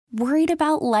Worried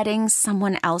about letting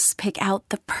someone else pick out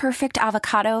the perfect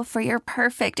avocado for your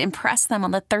perfect impress them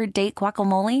on the third date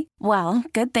guacamole? Well,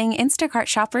 good thing Instacart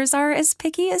shoppers are as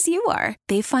picky as you are.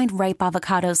 They find ripe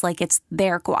avocados like it's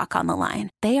their guac on the line.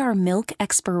 They are milk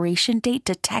expiration date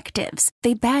detectives.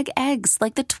 They bag eggs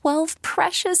like the 12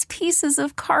 precious pieces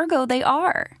of cargo they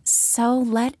are. So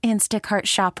let Instacart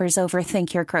shoppers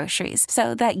overthink your groceries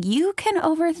so that you can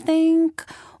overthink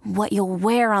what you'll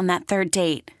wear on that third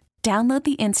date. Download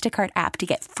the Instacart app to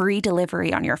get free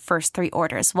delivery on your first 3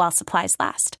 orders while supplies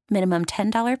last. Minimum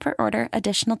 $10 per order.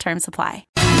 Additional terms apply.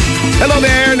 Hello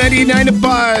there, 99 to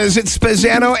Buzz. It's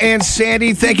Spezzano and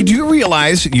Sandy. Thank you. Do you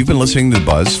realize you've been listening to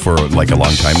Buzz for like a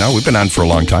long time now? We've been on for a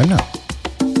long time now.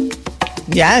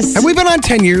 Yes. Have we been on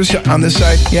 10 years on this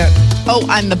side yet? Oh,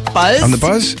 on the Buzz? On the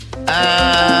Buzz?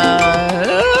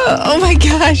 Oh my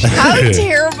gosh. How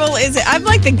terrible is it? I'm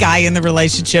like the guy in the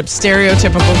relationship,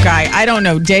 stereotypical guy. I don't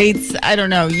know dates. I don't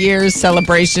know years,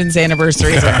 celebrations,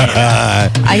 anniversaries. I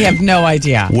have no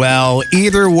idea. Well,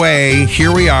 either way,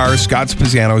 here we are. Scott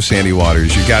Spezzano, Sandy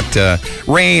Waters. You got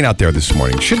rain out there this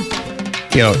morning. Should,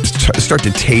 start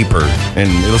to taper, and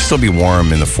it'll still be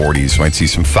warm in the 40s. Might see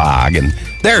some fog, and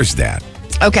there's that.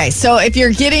 Okay, so if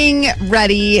you're getting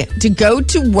ready to go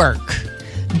to work,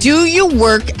 do you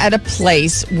work at a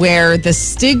place where the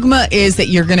stigma is that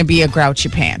you're going to be a grouchy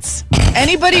pants?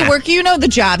 Anybody work, the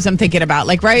jobs I'm thinking about.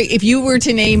 Like, right, if you were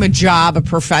to name a job, a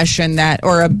profession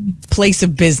or a place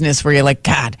of business where you're like,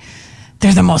 God,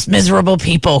 they're the most miserable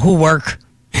people who work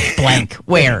blank.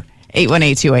 Where?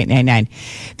 818-2899.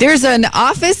 There's an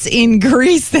office in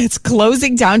Greece that's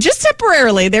closing down just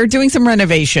temporarily. They're doing some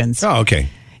renovations. Oh, okay.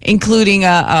 Including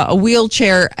a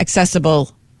wheelchair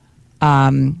accessible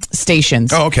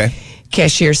stations. Oh, okay.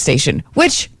 Cashier station,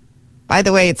 which, by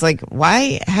the way, it's like,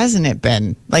 why hasn't it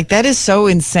been? Like, that is so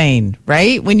insane,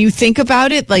 right? When you think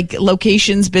about it, like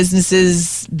locations,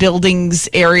 businesses, buildings,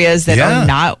 areas that are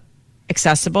not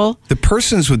accessible. The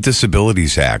Persons with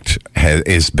Disabilities Act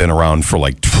has been around for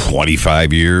like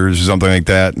 25 years or something like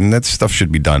that, and that stuff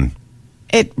should be done.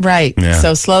 Right. Yeah.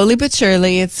 So slowly but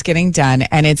surely it's getting done.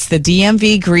 And it's the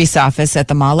DMV Greece office at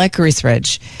the mall at Greece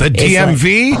Ridge. The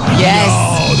DMV? Yes.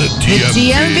 Oh, the DMV.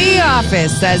 The DMV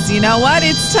office says, you know what?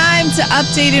 It's time to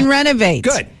update and renovate.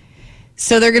 Good.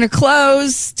 So they're going to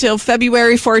close till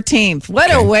February 14th. What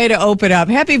a way to open up.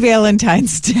 Happy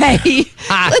Valentine's Day.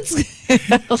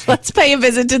 Let's pay a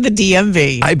visit to the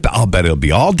DMV. I'll bet it'll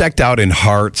be all decked out in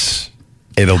hearts.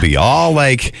 It'll be all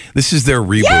like, this is their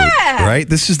reboot, right?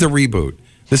 This is the reboot.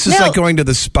 This is like going to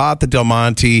the spa at the Del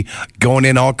Monte, going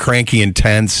in all cranky and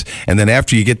tense, and then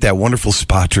after you get that wonderful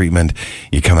spa treatment,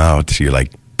 you come out, you're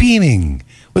like beaming.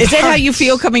 Is that how you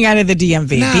feel coming out of the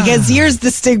DMV? No. Because here's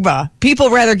the stigma. People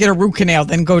rather get a root canal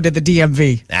than go to the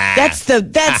DMV. That's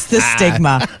the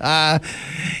stigma.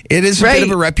 It is a bit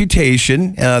of a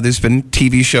reputation. There's been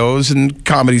TV shows and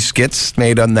comedy skits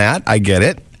made on that. I get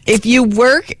it. If you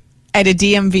work at a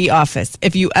DMV office,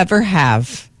 if you ever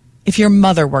have, if your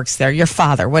mother works there, your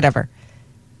father, whatever,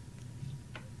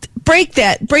 break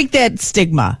that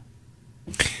stigma.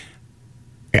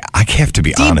 I have to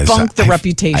be honest. Debunk the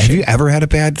reputation. Have you ever had a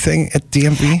bad thing at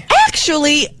DMV?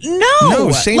 Actually, no.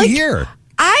 No, same here.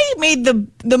 I made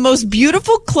the most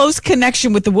beautiful close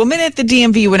connection with the woman at the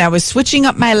DMV when I was switching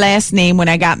up my last name when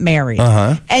I got married.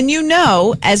 And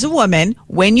as a woman,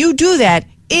 when you do that,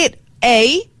 it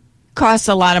A, costs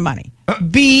a lot of money.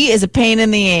 B is a pain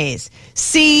in the ass.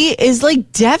 C is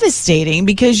like devastating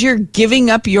because you're giving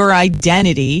up your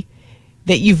identity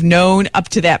that you've known up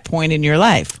to that point in your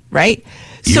life, right?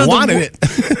 You wanted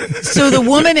it. So the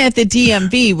woman at the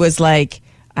DMV was like,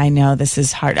 I know this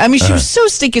is hard. I mean, she was so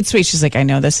stinking sweet. She's like, I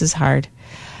know this is hard.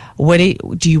 What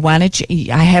do you want to?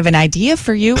 I have an idea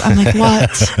for you. I'm like,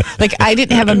 what? Like, I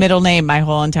didn't have a middle name my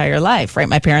whole entire life, right?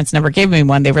 My parents never gave me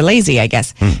one. They were lazy, I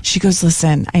guess. She goes,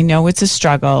 listen, I know it's a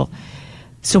struggle.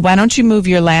 So why don't you move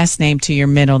your last name to your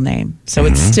middle name? So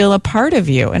it's still a part of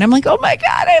you. And I'm like, oh my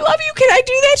God, I love you. Can I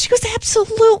do that? She goes,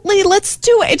 absolutely. Let's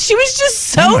do it. And she was just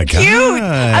so cute.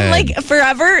 I'm like,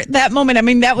 forever, that moment. I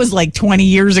mean, that was like 20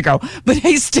 years ago, but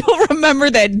I still remember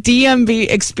that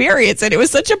DMV experience. And it was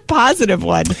such a positive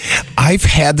one. I've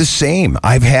had the same.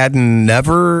 I had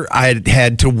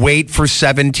to wait for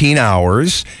 17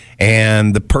 hours.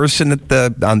 And the person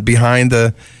at behind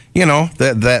the,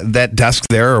 that desk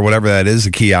there or whatever that is,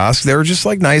 the kiosk, they were just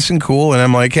like nice and cool. And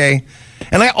I'm like, hey,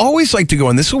 and I always like to go,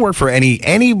 and this will work for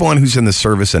anyone who's in the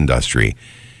service industry.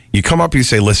 You come up, you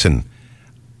say, listen,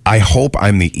 I hope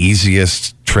I'm the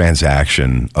easiest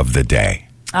transaction of the day.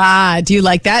 Do you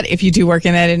like that? If you do work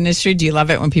in that industry, do you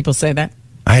love it when people say that?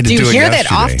 I had to do you it hear yesterday.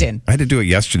 that often? I had to do it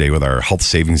yesterday with our health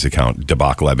savings account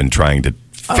debacle I've been trying to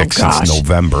fixed since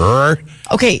November.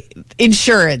 Okay,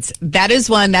 insurance. That is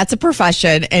one. That's a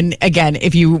profession. And again,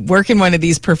 if you work in one of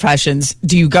these professions,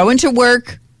 do you go into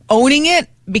work owning it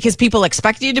because people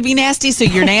expect you to be nasty, so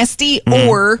you're nasty,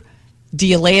 or do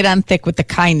you lay it on thick with the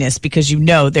kindness because you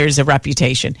know there's a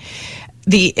reputation?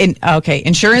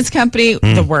 Insurance company,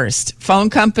 the worst. Phone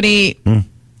company,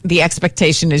 the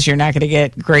expectation is you're not going to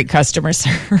get great customer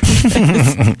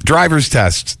service. Driver's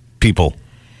test people.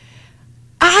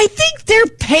 I think they're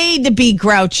paid to be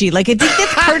grouchy. Like, I think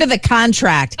that's part of the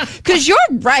contract. Because you're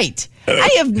right.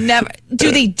 I have never...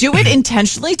 Do they do it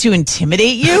intentionally to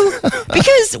intimidate you?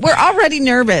 Because we're already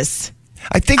nervous.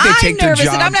 I think they take their job... I'm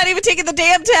nervous, and I'm not even taking the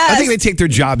damn test. I think they take their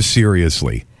job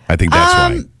seriously. I think that's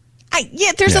why.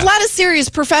 There's a lot of serious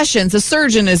professions. A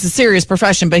surgeon is a serious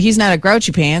profession, but he's not a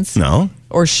grouchy pants. No.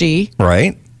 Or she.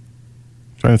 Right.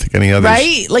 Trying to think any others.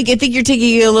 Right? Like, I think you're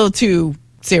taking it a little too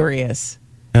serious.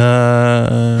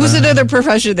 Who's another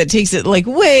profession that takes it like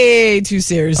way too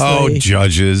seriously? Oh,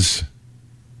 judges.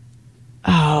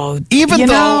 Oh, even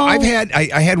though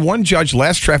I had one judge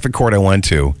last traffic court I went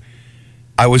to.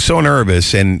 I was so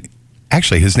nervous, and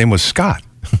actually his name was Scott,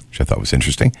 which I thought was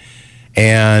interesting,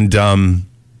 and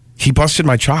he busted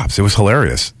my chops. It was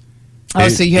hilarious. Oh,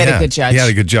 so you had a good judge. Yeah,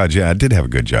 a good judge. Yeah, I did have a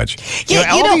good judge.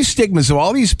 Yeah, all these stigmas of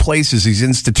all these places, these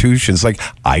institutions. Like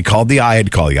I had called the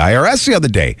IRS the other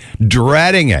day,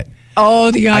 dreading it. Oh,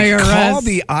 the IRS. I called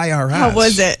the IRS. How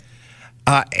was it?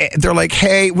 They're like,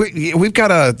 hey, we've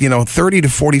got a 30 to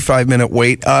 45 minute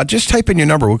wait. Just type in your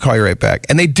number. We'll call you right back.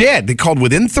 And they did. They called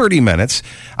within 30 minutes.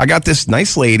 I got this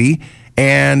nice lady.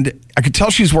 And I could tell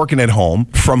she's working at home,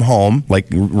 from home, like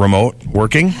remote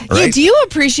working. Right? Yeah, do you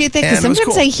appreciate that? Because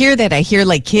sometimes I hear that. I hear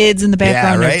like kids in the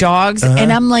background or dogs.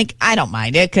 And I'm like, I don't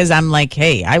mind it because I'm like,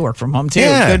 hey, I work from home too.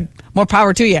 Yeah. Good, more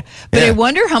power to you. But I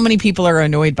wonder how many people are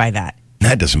annoyed by that.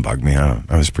 That doesn't bug me. I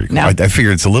was pretty cool. No. I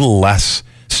figured it's a little less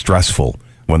stressful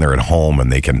when they're at home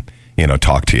and they can,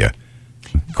 talk to you.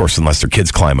 Of course, unless their kids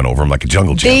climbing over them like a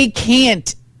jungle gym.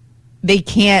 They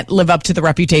can't live up to the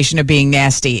reputation of being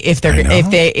nasty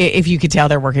if you could tell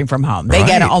they're working from home. They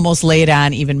got to almost lay it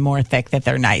on even more thick that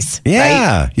they're nice.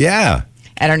 Yeah, right? yeah.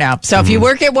 I don't know. So if you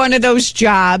work at one of those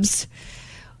jobs,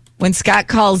 when Scott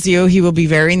calls you, he will be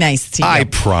very nice to you. I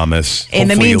promise. In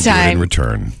the Hopefully meantime, he'll do it in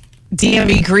return.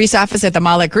 DMV Grease office at the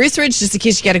mall at Grease Ridge, just in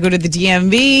case you got to go to the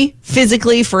DMV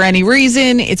physically for any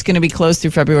reason. It's going to be closed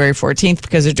through February 14th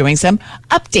because they're doing some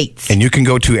updates. And you can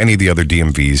go to any of the other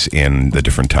DMVs in the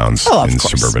different towns in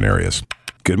suburban areas.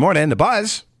 Good morning, The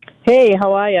Buzz. Hey,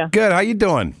 how are you? Good. How you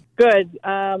doing? Good.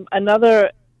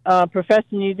 Another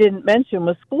profession you didn't mention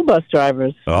was school bus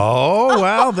drivers. Oh,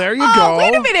 well, there you go.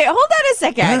 Wait a minute. Hold on a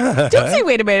second. Don't say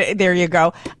wait a minute. There you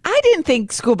go. I didn't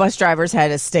think school bus drivers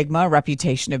had a stigma, a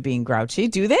reputation of being grouchy.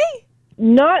 Do they?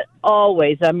 Not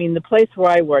always. I mean, the place where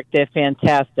I work, they're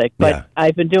fantastic. But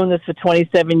I've been doing this for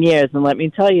 27 years, and let me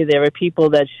tell you, there are people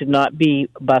that should not be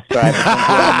bus drivers.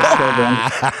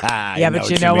 Yeah, but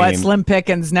you know what? Slim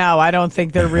pickings now. I don't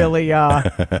think they're really...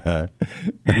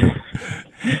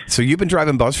 So you've been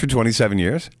driving bus for 27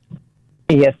 years?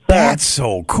 Yes, sir. That's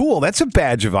so cool. That's a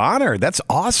badge of honor. That's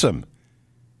awesome.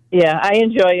 Yeah, I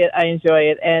enjoy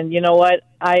it. And you know what?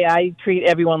 I treat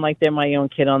everyone like they're my own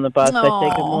kid on the bus. Aww. I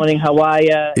say good morning, how are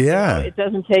you? Yeah. It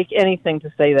doesn't take anything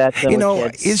to say that to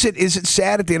kids. Is it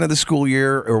sad at the end of the school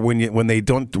year, or when they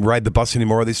don't ride the bus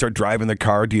anymore, they start driving the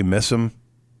car? Do you miss them?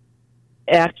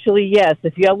 Actually, yes.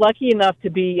 If you're lucky enough to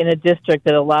be in a district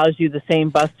that allows you the same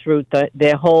bus route,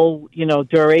 their whole,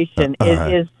 duration,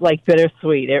 it is like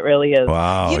bittersweet. It really is.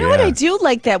 Wow. You know what? I do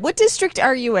like that. What district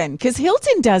are you in? Because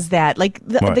Hilton does that. Like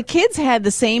the kids had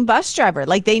the same bus driver.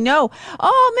 Like they know,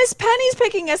 Miss Penny's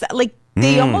picking us. Like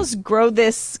they almost grow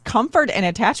this comfort and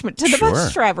attachment to the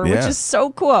bus driver, which is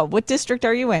so cool. What district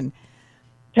are you in?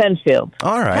 Penfield.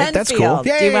 All right. That's cool.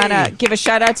 Yay. Do you want to give a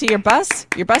shout out to your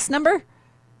bus number?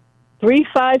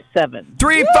 357.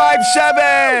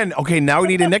 357. Okay, now we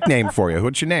need a nickname for you.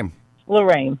 What's your name?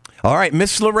 Lorraine. All right,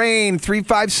 Miss Lorraine,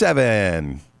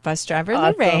 357. Bus driver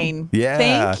awesome. Lorraine. Yeah.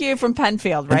 Thank you from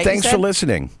Penfield, right? And thanks for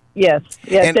listening. Yes.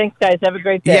 And, thanks, guys. Have a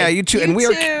great day. Yeah, you too. And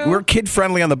we're kid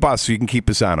friendly on the bus, so you can keep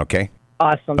us on, okay?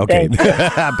 Awesome. Okay.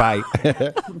 Bye.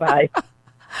 Bye.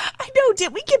 I know.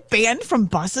 Did we get banned from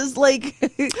buses like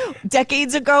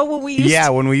decades ago when we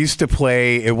used to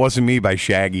play It Wasn't Me by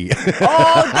Shaggy.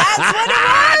 Oh, that's what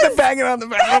it was. The banging on the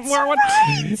back.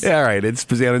 Right. Yeah, all right. It's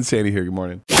Pizzano and Sandy here. Good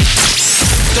morning.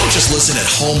 Don't just listen at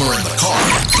home or in the car.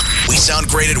 We sound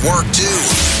great at work, too.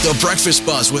 The Breakfast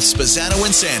Buzz with Pizzano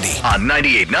and Sandy on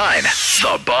 98.9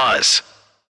 The Buzz.